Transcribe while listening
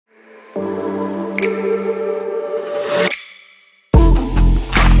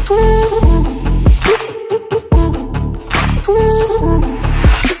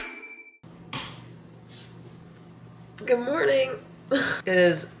It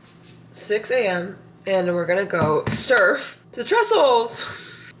is 6 a.m. and we're gonna go surf to the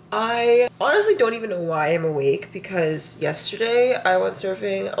Trestles. I honestly don't even know why I'm awake because yesterday I went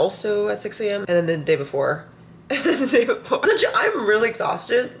surfing also at 6 a.m. and then the day before. And then the day before. I'm really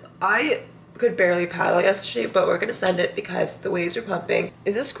exhausted. I could barely paddle yesterday, but we're gonna send it because the waves are pumping.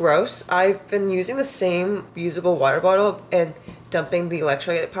 Is this gross? I've been using the same usable water bottle and dumping the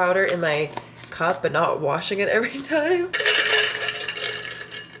electrolyte powder in my cup but not washing it every time.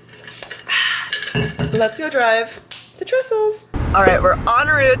 Let's go drive to Trestles. All right, we're en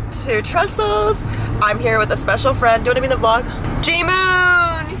route to Trestles. I'm here with a special friend. Do you want to be in the vlog?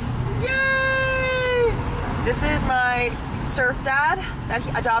 J-Moon! Yay! This is my surf dad that he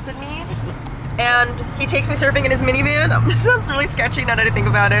adopted me. And he takes me surfing in his minivan. This sounds really sketchy now that I think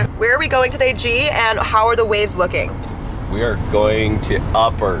about it. Where are we going today, G? And how are the waves looking? We are going to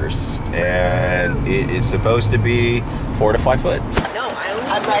Uppers, and it is supposed to be 4 to 5 foot.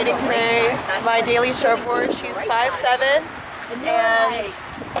 I'm riding today my daily surfboard. She's 5'7", and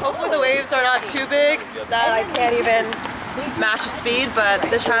hopefully the waves are not too big that I can't even match the speed, but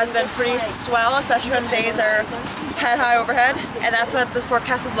this has been pretty swell, especially when days are head high overhead, and that's what the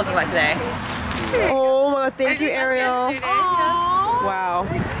forecast is looking like today. Oh, thank you, Ariel. Wow.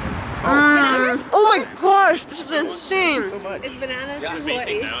 Oh my gosh, this is insane. It's bananas, this is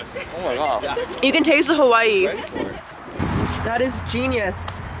Hawaii. Oh my god. You can taste the Hawaii. That is genius.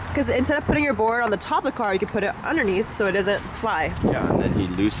 Because instead of putting your board on the top of the car, you can put it underneath so it doesn't fly. Yeah, and then he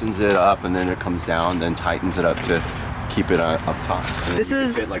loosens it up, and then it comes down, then tightens it up to keep it up top. And this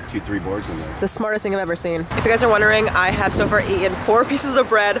is fit like 2-3 boards in there. The smartest thing I've ever seen. If you guys are wondering, I have so far eaten 4 pieces of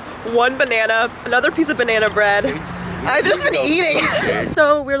bread, 1 banana, another piece of banana bread. I've just been eating.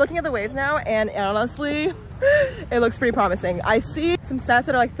 So we're looking at the waves now, and honestly, it looks pretty promising. I see some sets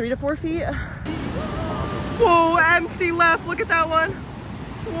that are like 3 to 4 feet. Whoa, empty left, look at that one.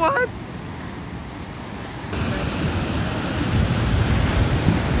 What?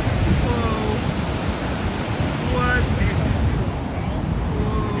 Whoa. What?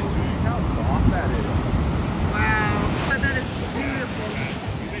 Whoa. Look how soft that is. Wow. That is beautiful.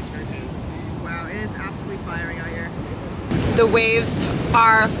 Wow, it is absolutely firing out here. The waves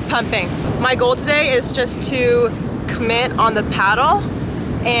are pumping. My goal today is just to commit on the paddle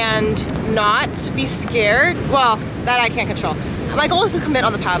and not be scared. Well, that I can't control. My goal is to commit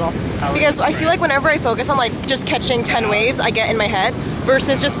on the paddle because I feel like whenever I focus on like just catching 10 waves, I get in my head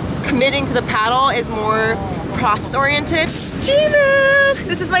versus just committing to the paddle is more process oriented. J-Moon!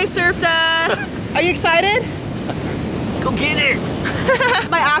 This is my surf dad. Are you excited? Go get it!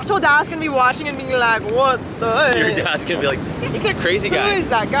 My actual dad's gonna be watching and being like, what the heck? Your dad's gonna be like, who's that crazy guy? Who is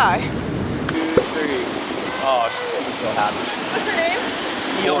that guy? 2, 3. Oh, she's so happy. What's her name?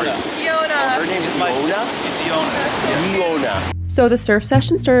 Iona. Iona. Her name is Iona? It's Iona. Iona. So the surf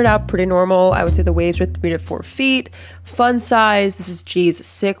session started out pretty normal. I would say the waves were 3 to 4 feet. Fun size. This is G's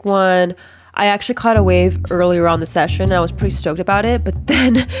sick one. I actually caught a wave earlier on the session and I was pretty stoked about it, but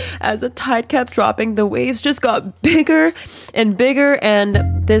then as the tide kept dropping, the waves just got bigger and bigger,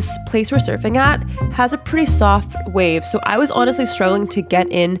 and this place we're surfing at has a pretty soft wave, so I was honestly struggling to get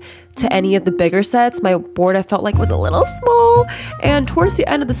in to any of the bigger sets. My board I felt like was a little small, and towards the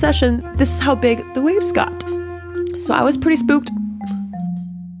end of the session, this is how big the waves got. So I was pretty spooked.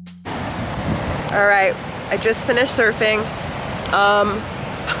 All right, I just finished surfing.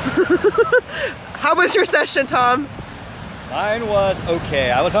 How was your session, Tom? Mine was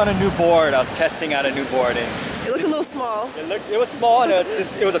okay. I was on a new board. I was testing out a new board, and It looked a little small. it was small, and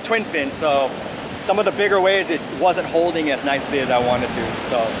it was a twin fin, so some of the bigger waves it wasn't holding as nicely as I wanted to.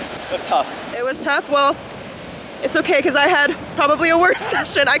 So it was tough. It was tough. Well, it's okay because I had probably a worse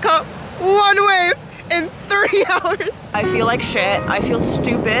session. I caught 1 wave in 3 hours. I feel like shit. I feel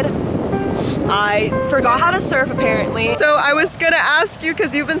stupid. I forgot how to surf apparently. So I was gonna ask you,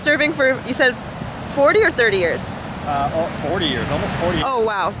 because you've been surfing for, you said 40 or 30 years? 40 years, almost 40 years. Oh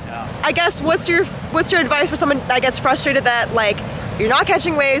wow. Yeah. I guess what's your advice for someone that gets frustrated that like you're not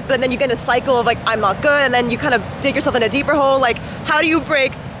catching waves, but then you get in a cycle of like I'm not good, and then you kind of dig yourself in a deeper hole? Like how do you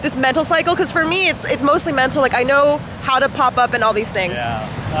break this mental cycle? Because for me it's mostly mental. Like I know how to pop up and all these things.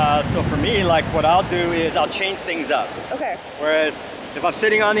 Yeah. So for me, like what I'll do is I'll change things up. Okay. Whereas if I'm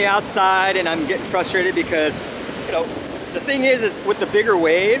sitting on the outside and I'm getting frustrated because, you know, the thing is with the bigger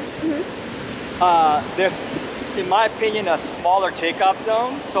waves, there's, in my opinion, a smaller takeoff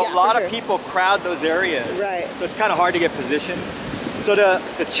zone. So Yeah, a lot for of sure. people crowd those areas. Right. So it's kind of hard to get positioned. So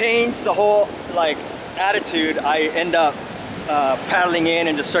to change the whole like attitude, I end up paddling in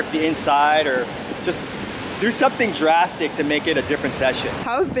and just surf the inside, or just do something drastic to make it a different session.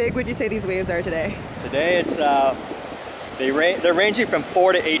 How big would you say these waves are today? Today it's They're ranging from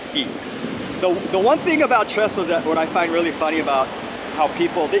 4 to 8 feet. The one thing about trestles that what I find really funny about how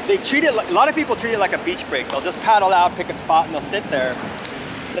people, they treat it like, a lot of people treat it like a beach break. They'll just paddle out, pick a spot, and they'll sit there.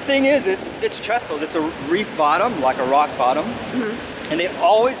 The thing is, it's trestles. It's a reef bottom, like a rock bottom, and it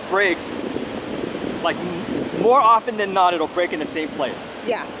always breaks, like more often than not, it'll break in the same place.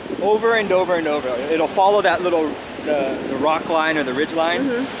 Yeah. Over and over and over. It'll follow that little, the rock line or the ridge line.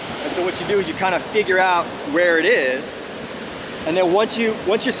 And so what you do is you kind of figure out where it is. And then once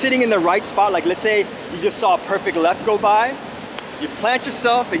you're sitting in the right spot, like let's say you just saw a perfect left go by, you plant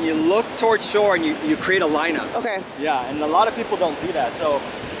yourself and you look towards shore and you create a lineup. Okay. Yeah, and a lot of people don't do that. So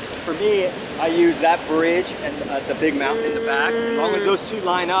for me, I use that bridge and the big mountain in the back. As long as those two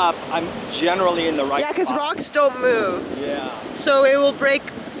line up, I'm generally in the right spot. Yeah, because rocks don't move. Yeah. So it will break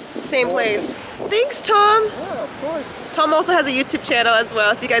same place. Thanks, Tom. Yeah, of course. Tom also has a YouTube channel as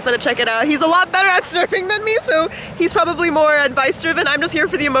well, if you guys want to check it out. He's a lot better at surfing than me, so he's probably more advice driven. I'm just here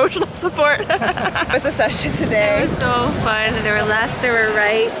for the emotional support. How was the session today? It was so fun. There were lefts, there were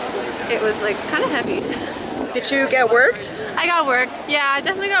rights. It was like kind of heavy. Did you get worked? I got worked. Yeah, I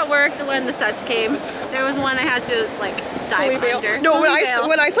definitely got worked when the sets came. There was one I had to like dive under. No, when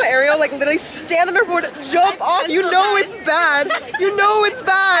I saw Ariel like literally stand on her board, jump off, you know it's bad. You know it's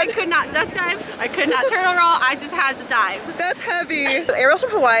bad. I could not duck dive. I could not turtle roll. I just had to dive. That's heavy. Ariel's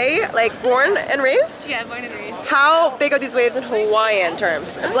from Hawaii, like born and raised? Yeah, born and raised. How big are these waves in Hawaiian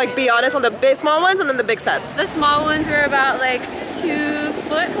terms? Like be honest on the big small ones and then the big sets. The small ones were about like 2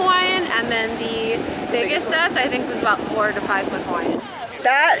 foot Hawaiian, and then the biggest sets I think was about 4 to 5 foot Hawaiian.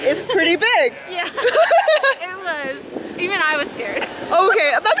 That is pretty big. Yeah, it was. Even I was scared.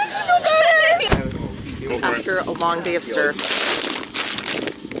 Okay, that makes me feel better. After a long day of surf,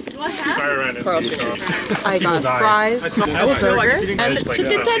 I got fries, a burger, and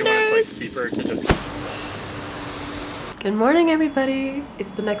chicken tenders. Good morning, everybody.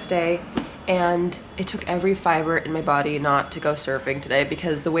 It's the next day, and it took every fiber in my body not to go surfing today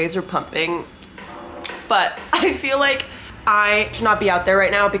because the waves are pumping. But I feel like I should not be out there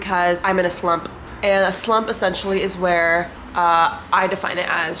right now because I'm in a slump. And a slump essentially is where I define it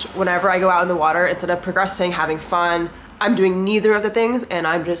as whenever I go out in the water, instead of progressing, having fun, I'm doing neither of the things and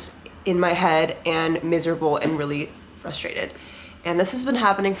I'm just in my head and miserable and really frustrated. And this has been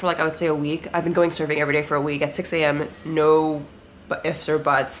happening for like, I would say a week. I've been going surfing every day for a week at 6 a.m. No ifs or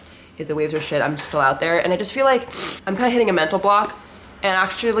buts. If the waves are shit, I'm still out there. And I just feel like I'm kind of hitting a mental block. And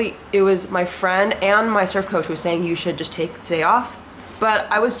actually, it was my friend and my surf coach who was saying you should just take today off. But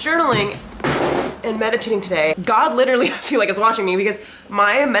I was journaling and meditating today. God literally, I feel like, is watching me because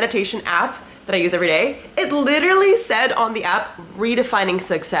my meditation app that I use every day, it literally said on the app, redefining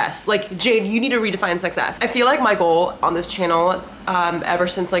success. Like, Jade, you need to redefine success. I feel like my goal on this channel, ever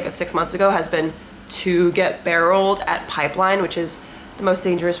since like 6 months ago, has been to get barreled at Pipeline, which is the most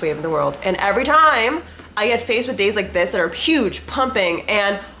dangerous wave in the world. And every time I get faced with days like this that are huge, pumping,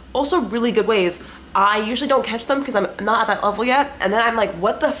 and also really good waves, I usually don't catch them because I'm not at that level yet. And then I'm like,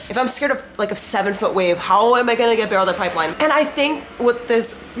 what the if I'm scared of like a 7 foot wave, how am I gonna get barreled at Pipeline? And I think what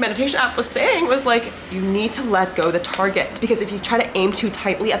this meditation app was saying was like, you need to let go the target, because if you try to aim too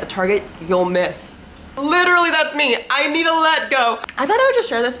tightly at the target, you'll miss. Literally, that's me. I need to let go. I thought I would just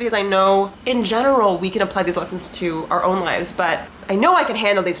share this because I know in general we can apply these lessons to our own lives, but I know I can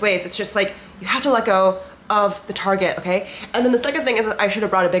handle these waves. It's just like, you have to let go of the target, okay? And then the second thing is that I should have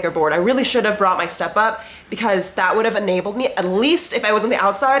brought a bigger board. I really should have brought my step up because that would have enabled me, at least if I was on the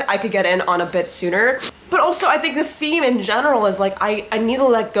outside, I could get in on a bit sooner. But also I think the theme in general is like, I need to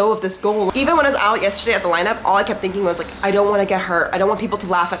let go of this goal. Even when I was out yesterday at the lineup, all I kept thinking was like, I don't want to get hurt. I don't want people to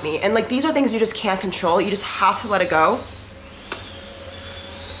laugh at me. And like, these are things you just can't control. You just have to let it go.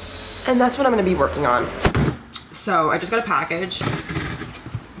 And that's what I'm gonna be working on. So I just got a package.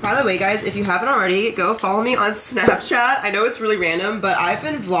 By the way, guys, if you haven't already, go follow me on Snapchat. I know it's really random, but I've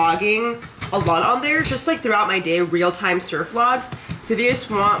been vlogging a lot on there, just like throughout my day, real-time surf vlogs. So if you just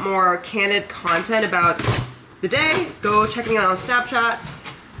want more candid content about the day, go check me out on Snapchat.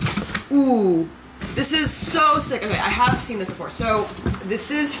 Ooh, this is so sick. Okay, I have seen this before. So this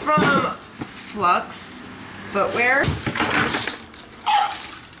is from Flux Footwear.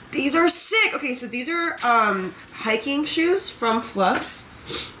 These are sick. Okay, so these are hiking shoes from Flux.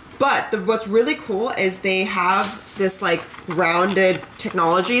 But what's really cool is they have this like rounded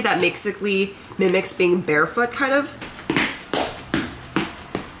technology that basically mimics being barefoot kind of.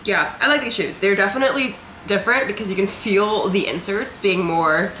 Yeah, I like these shoes. They're definitely different because you can feel the inserts being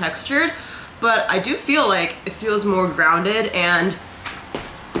more textured, but I do feel like it feels more grounded, and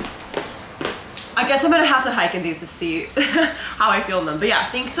I guess I'm gonna have to hike in these to see how I feel in them. But yeah,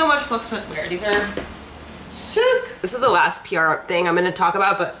 thanks so much, Flux Footwear. These are Sick. This is the last PR thing I'm gonna talk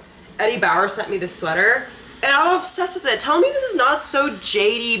about, but Eddie Bauer sent me this sweater and I'm obsessed with it. Tell me this is not so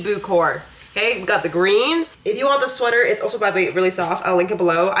Jadey boucore. Okay, we got the green. If you want the sweater, it's also, by the way, really soft. I'll link it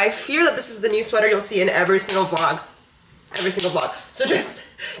below. I fear that this is the new sweater you'll see in every single vlog. Every single vlog. So just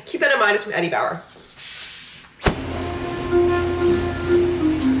keep that in mind. It's from Eddie Bauer.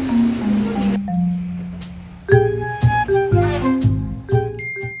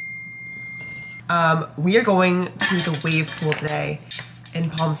 We are going to the wave pool today in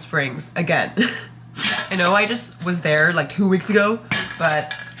Palm Springs again. I know I just was there like 2 weeks ago,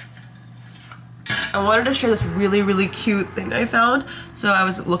 but I wanted to share this really cute thing I found. So I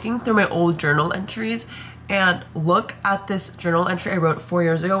was looking through my old journal entries and look at this journal entry I wrote 4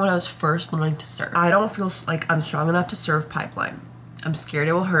 years ago when I was first learning to surf. I don't feel like I'm strong enough to surf pipeline. I'm scared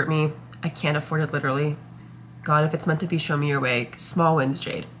it will hurt me. I can't afford it literally. God, if it's meant to be, show me your way. Small wins,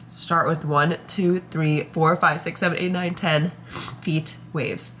 Jade. Start with 1, 2, 3, 4, 5, 6, 7, 8, 9, 10 feet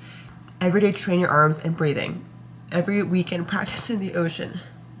waves. Every day train your arms and breathing. Every weekend practice in the ocean.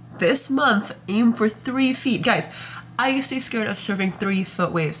 This month, aim for 3 feet. Guys, I used to be scared of surfing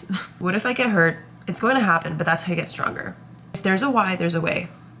 3-foot waves. What if I get hurt? It's going to happen, but that's how you get stronger. If there's a why, there's a way.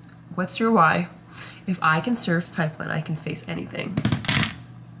 What's your why? If I can surf pipeline, I can face anything.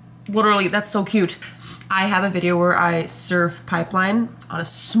 Literally, that's so cute. I have a video where I surf pipeline on a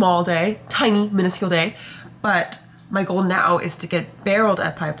small day, tiny, minuscule day, but my goal now is to get barreled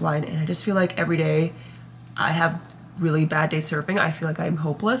at pipeline, and I just feel like every day I have really bad days surfing. I feel like I'm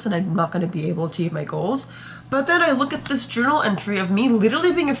hopeless and I'm not going to be able to achieve my goals. But then I look at this journal entry of me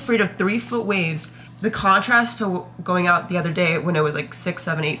literally being afraid of 3-foot waves. The contrast to going out the other day when it was like 6,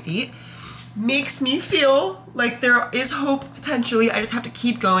 7, 8 feet makes me feel like there is hope potentially. I just have to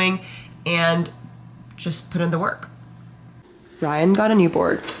keep going and just put in the work. Ryan got a new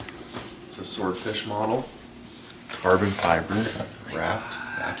board. It's a swordfish model, carbon fiber, wrapped,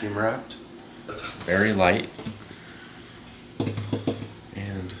 vacuum wrapped, very light,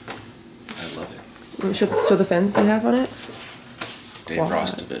 and I love it. Show the fins you have on it. Dave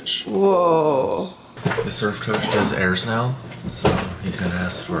Rostovich. Whoa. The surf coach does airs now, so he's gonna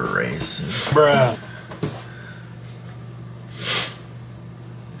ask for a raise soon. Bruh.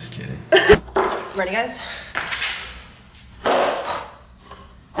 Just kidding. Ready, guys?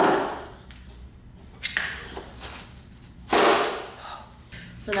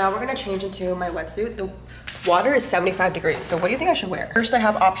 So now we're gonna change into my wetsuit. The water is 75 degrees, so what do you think I should wear? First I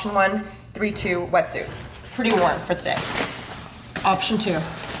have option 1, 3-2 wetsuit. Pretty warm for today. Option 2,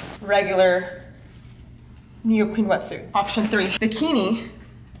 regular neoprene wetsuit. Option 3, bikini,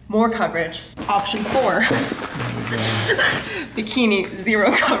 more coverage. Option 4, bikini,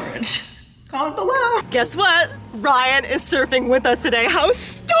 0 coverage. Comment below. Guess what? Ryan is surfing with us today. How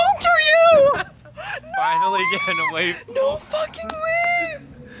stoked are you? Finally getting away. No fucking way.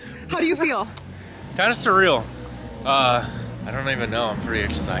 How do you feel? Kind of surreal. I don't even know. I'm pretty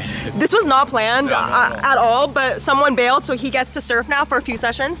excited. This was not planned at at all, but someone bailed, so he gets to surf now for a few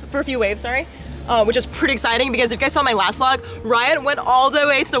sessions, for a few waves, sorry. Which is pretty exciting because if you guys saw my last vlog, Ryan went all the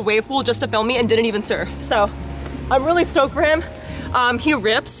way to the wave pool just to film me and didn't even surf. So I'm really stoked for him. He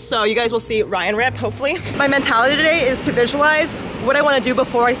rips, so you guys will see Ryan rip, hopefully. My mentality today is to visualize what I want to do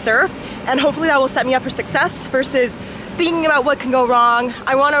before I surf, and hopefully that will set me up for success versus thinking about what can go wrong.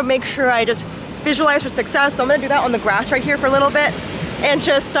 I want to make sure I just visualize for success, so I'm going to do that on the grass right here for a little bit and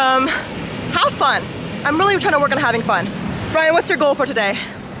just have fun. I'm really trying to work on having fun. Ryan, what's your goal for today?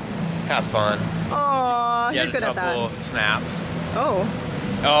 Have fun. Aww, you're Get good a at couple that. snaps. Oh.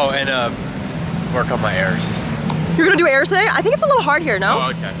 Oh, and work on my airs. You're gonna do airs today? I think it's a little hard here, no? Oh,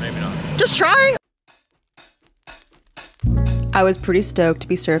 okay, maybe not. Just try. I was pretty stoked to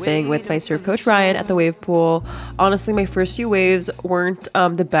be surfing with my surf coach Ryan at the wave pool. Honestly, my first few waves weren't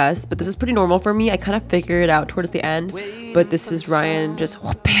the best, but this is pretty normal for me. I kind of figured it out towards the end, but this is Ryan just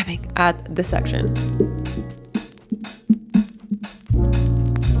whoop-bamming at this section.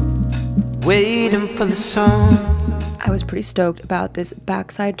 Waiting for the song. I was pretty stoked about this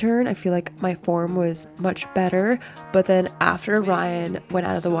backside turn. I feel like my form was much better, but then after Ryan went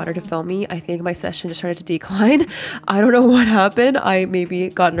out of the water to film me, I think my session just started to decline. I don't know what happened. I maybe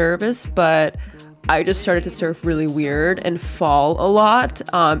got nervous, but I just started to surf really weird and fall a lot.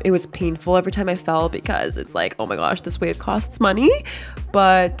 It was painful every time I fell because it's like, oh my gosh, this wave costs money.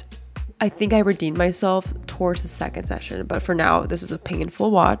 But I think I redeemed myself towards the second session, but for now, this is a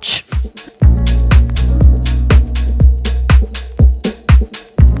painful watch.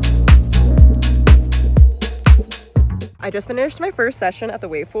 I just finished my first session at the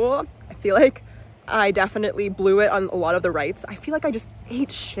wave pool. I feel like I definitely blew it on a lot of the rights. I feel like I just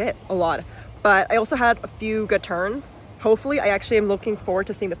ate shit a lot. but I also had a few good turns. Hopefully, I actually am looking forward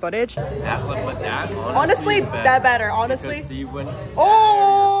to seeing the footage. Honestly, that better, honestly.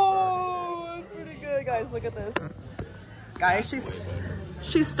 Oh, that's pretty good, guys. Look at this. Guys,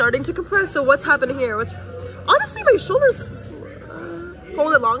 she's starting to compress. So what's happening here? Honestly, my shoulders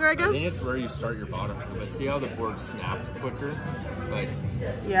hold it longer, I guess. I think it's where you start your bottom turn, but see how the board snapped quicker? Like,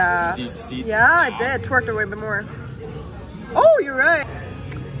 yeah. Do you see? Yeah, it did. Twerked a bit more. Oh, you're right.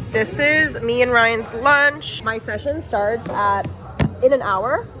 This is me and Ryan's lunch. My session starts in an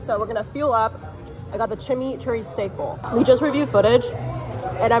hour, so we're gonna fuel up. I got the chimichurri steak bowl. We just reviewed footage,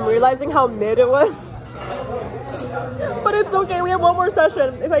 and I'm realizing how mid it was. But it's okay, we have one more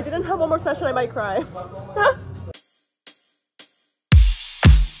session. If I didn't have one more session, I might cry.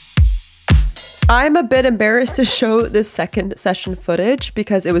 I'm a bit embarrassed to show this second session footage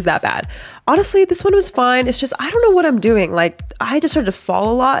because it was that bad. Honestly, this one was fine. It's just, I don't know what I'm doing. Like, I just started to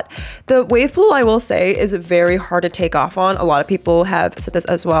fall a lot. The wave pool, I will say, is very hard to take off on. A lot of people have said this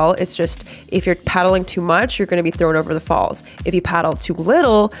as well. It's just, if you're paddling too much, you're gonna be thrown over the falls. If you paddle too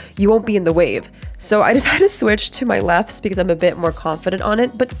little, you won't be in the wave. So I decided to switch to my lefts because I'm a bit more confident on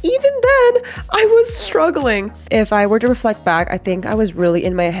it. But even then, I was struggling. If I were to reflect back, I think I was really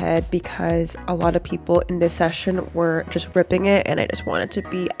in my head because a lot of people in this session were just ripping it and I just wanted to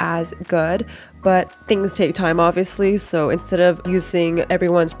be as good. But things take time, obviously. So instead of using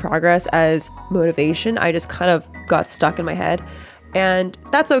everyone's progress as motivation, I just kind of got stuck in my head. And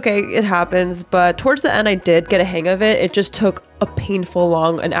that's okay, it happens, but towards the end I did get a hang of it. It just took a painful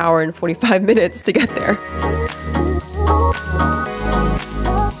long 1 hour and 45 minutes to get there.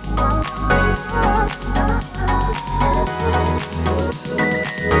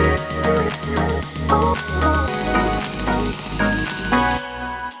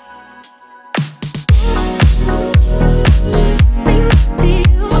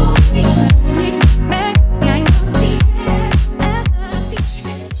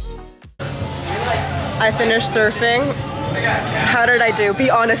 I finished surfing. How did I do? Be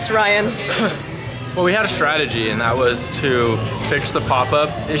honest, Ryan. Well, we had a strategy, and that was to fix the pop-up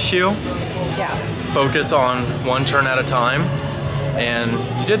issue. Yeah. Focus on one turn at a time, and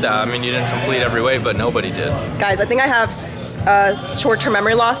you did that. I mean, you didn't complete every wave, but nobody did. Guys, I think I have short-term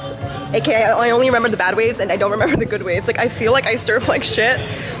memory loss. AKA, I only remember the bad waves, and I don't remember the good waves. Like, I feel like I surf like shit,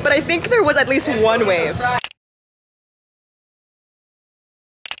 but I think there was at least one wave.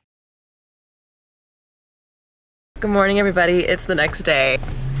 Good morning, everybody. It's the next day.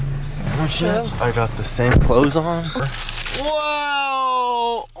 Sandwiches. I got the same clothes on.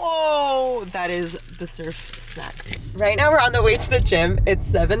 Whoa! Oh, that is the surf snack. Right now we're on the way to the gym. It's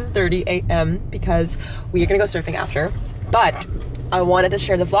 7:30 a.m. because we are gonna go surfing after. But I wanted to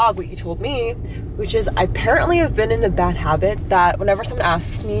share the vlog, what you told me, which is I apparently have been in a bad habit that whenever someone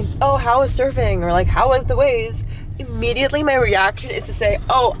asks me, oh, how is surfing? Or like, how was the waves? Immediately my reaction is to say,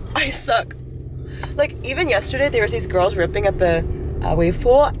 oh, I suck. Like, even yesterday, there was these girls ripping at the wave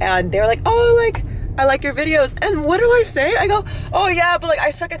pool, and they were like, oh, like, I like your videos. And what do I say? I go, oh yeah, but like,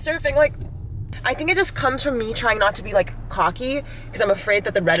 I suck at surfing. Like, I think it just comes from me trying not to be like cocky, because I'm afraid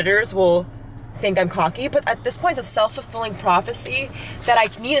that the Redditors will think I'm cocky. But at this point, it's a self-fulfilling prophecy that I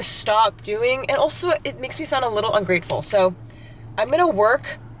need to stop doing. And also, it makes me sound a little ungrateful. So I'm gonna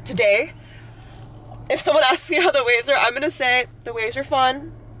work today. If someone asks me how the waves are, I'm gonna say the waves are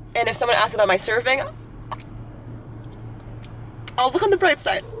fun. And if someone asks about my surfing, I'll look on the bright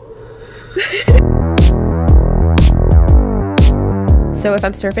side. So if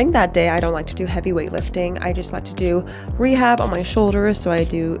I'm surfing that day, I don't like to do heavy weightlifting. I just like to do rehab on my shoulders. So I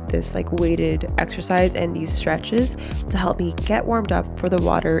do this like weighted exercise and these stretches to help me get warmed up for the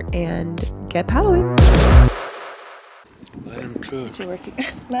water and get paddling. Let him cook.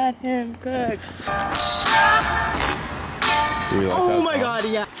 Let him cook. Oh my god,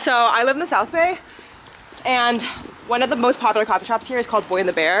 yeah. So I live in the South Bay, and one of the most popular coffee shops here is called Boy and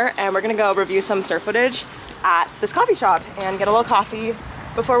the Bear, and we're gonna go review some surf footage at this coffee shop and get a little coffee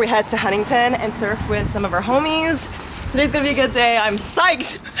before we head to Huntington and surf with some of our homies. Today's gonna be a good day. I'm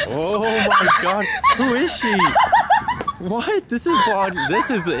psyched. Oh my god, who is she? What? This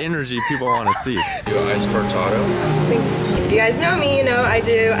is the energy people want to see. Do ice cortado? Thanks. If you guys know me, you know I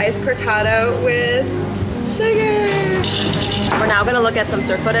do ice cortado with sugar. We're now gonna look at some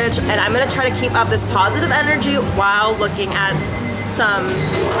surf footage, and I'm gonna try to keep up this positive energy while looking at some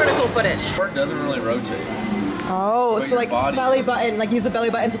vertical footage. It doesn't really rotate. Oh, But so like belly button, like use the belly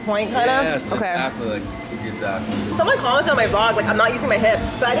button to point, kind of? Yes, okay. Exactly. Someone commented on my vlog, like I'm not using my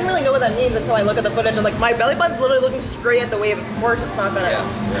hips, but I didn't really know what that means until I look at the footage. And like my belly button's literally looking straight at the wave. Of course, it's not gonna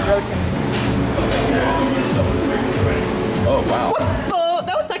rotate. Oh wow. What the?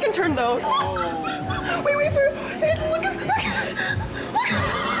 That was second turn turn though. Wait for it. Look at.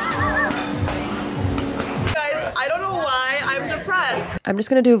 Guys, I don't know why I'm depressed. I'm just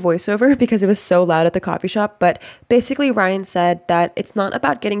gonna do a voiceover because it was so loud at the coffee shop, but basically Ryan said that it's not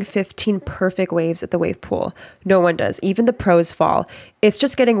about getting 15 perfect waves at the wave pool. No one does, even the pros fall. It's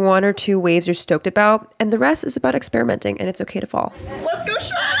just getting 1 or 2 waves you're stoked about, and the rest is about experimenting, and it's okay to fall. Let's go,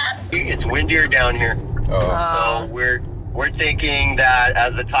 Shred! It's windier down here. So we're thinking that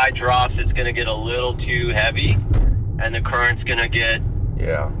as the tide drops, it's gonna get a little too heavy, and the current's gonna get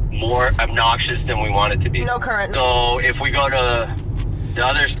more obnoxious than we want it to be. No current. So if we go to the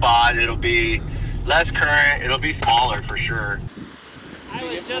other spot, it'll be less current, it'll be smaller for sure. I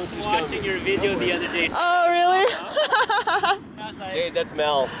was just watching your video the other day. Oh, really? Jade, that's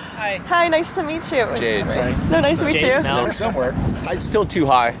Mel. Hi. Hi, nice to meet you. Jade. No, nice to meet you. Mel. Somewhere. Tide's still too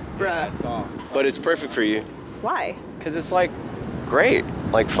high. Bruh. But it's perfect for you. Why? Because it's like great,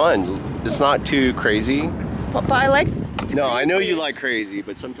 like fun. It's not too crazy. But I like. No, I know you like crazy,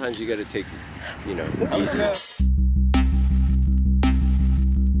 but sometimes you gotta take, you know, easy.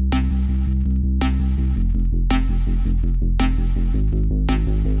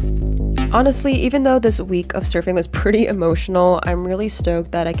 Honestly, even though this week of surfing was pretty emotional, I'm really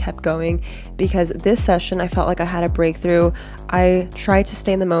stoked that I kept going because this session I felt like I had a breakthrough. I tried to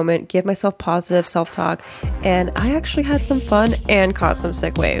stay in the moment, give myself positive self-talk, and I actually had some fun and caught some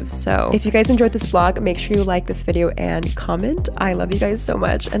sick waves. So if you guys enjoyed this vlog, make sure you like this video and comment. I love you guys so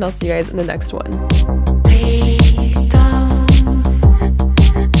much, and I'll see you guys in the next one.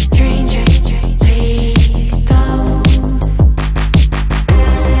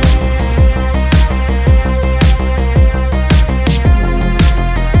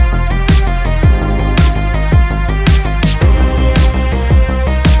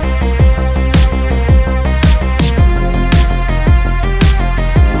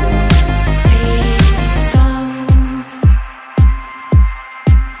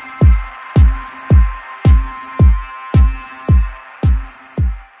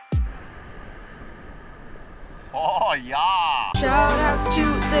 Oh, yeah. Shout out to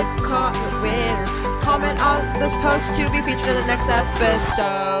the comment winner. Comment on this post to be featured in the next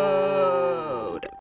episode.